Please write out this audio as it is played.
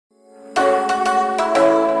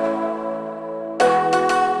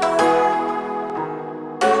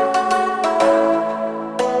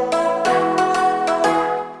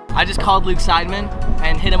just called Luke Seidman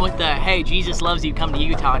and hit him with the, hey, Jesus loves you, come to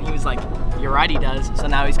Utah. And he was like, you're right, he does. So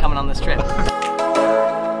now he's coming on this trip.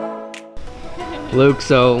 Luke,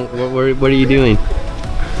 so what are you doing?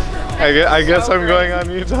 I guess I'm going on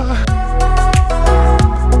Utah.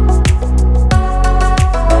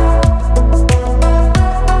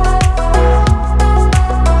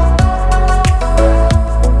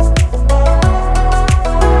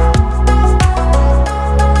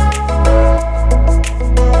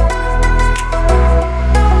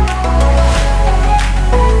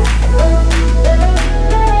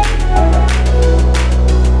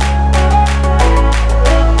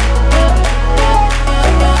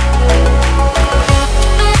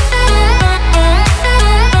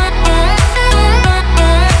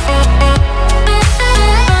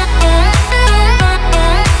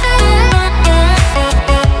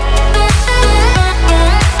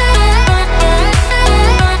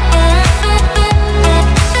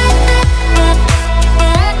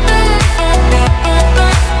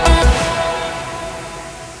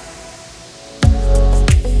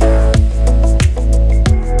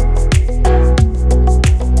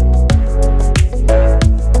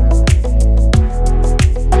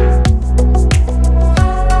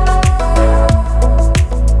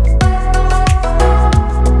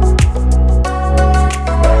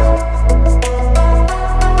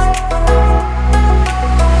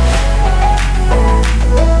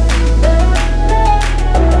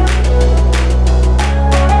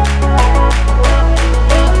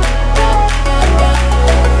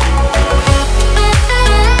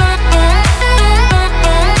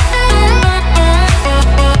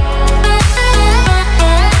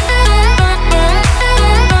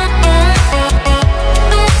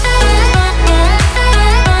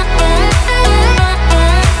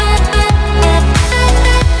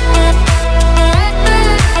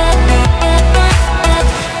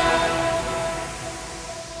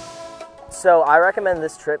 So I recommend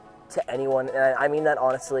this trip to anyone, and I mean that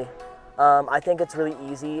honestly. I think it's really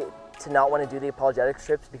easy to not want to do the apologetics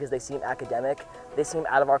trips because they seem academic, they seem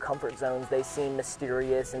out of our comfort zones, they seem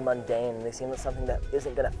mysterious and mundane, and they seem like something that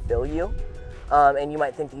isn't going to fill you. And you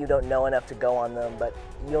might think that you don't know enough to go on them, but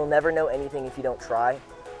you'll never know anything if you don't try.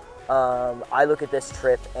 I look at this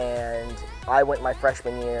trip, and I went my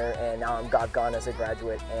freshman year, and now I've gone as a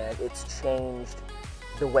graduate, and it's changed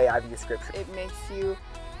the way I view Scripture. It makes you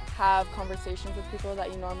have conversations with people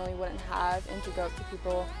that you normally wouldn't have, and to go up to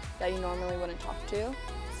people that you normally wouldn't talk to.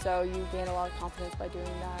 So you gain a lot of confidence by doing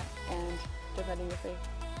that and defending your faith.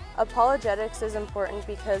 Apologetics is important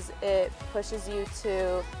because it pushes you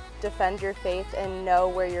to defend your faith and know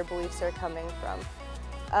where your beliefs are coming from.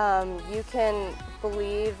 You can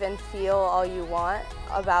believe and feel all you want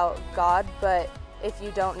about God, but if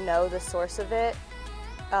you don't know the source of it,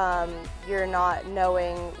 you're not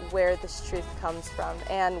knowing where this truth comes from.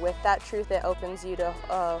 And with that truth, it opens you to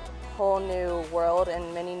a whole new world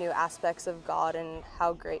and many new aspects of God and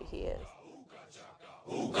how great He is.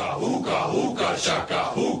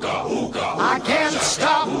 I can't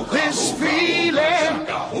stop this feeling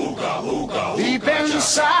deep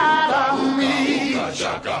inside of me.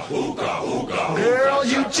 Girl,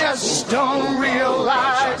 you just don't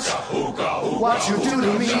realize what you do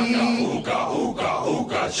to me.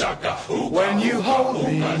 When you hold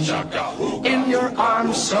me in your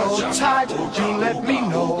arms so tight, you let me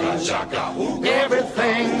know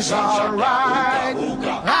everything's alright.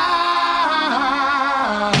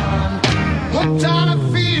 I'm hooked on a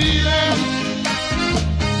feeling,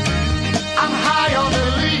 I'm high on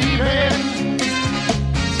believing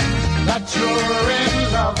that you're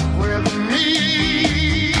in love with me.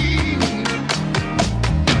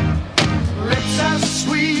 Lips as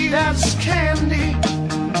sweet as candy,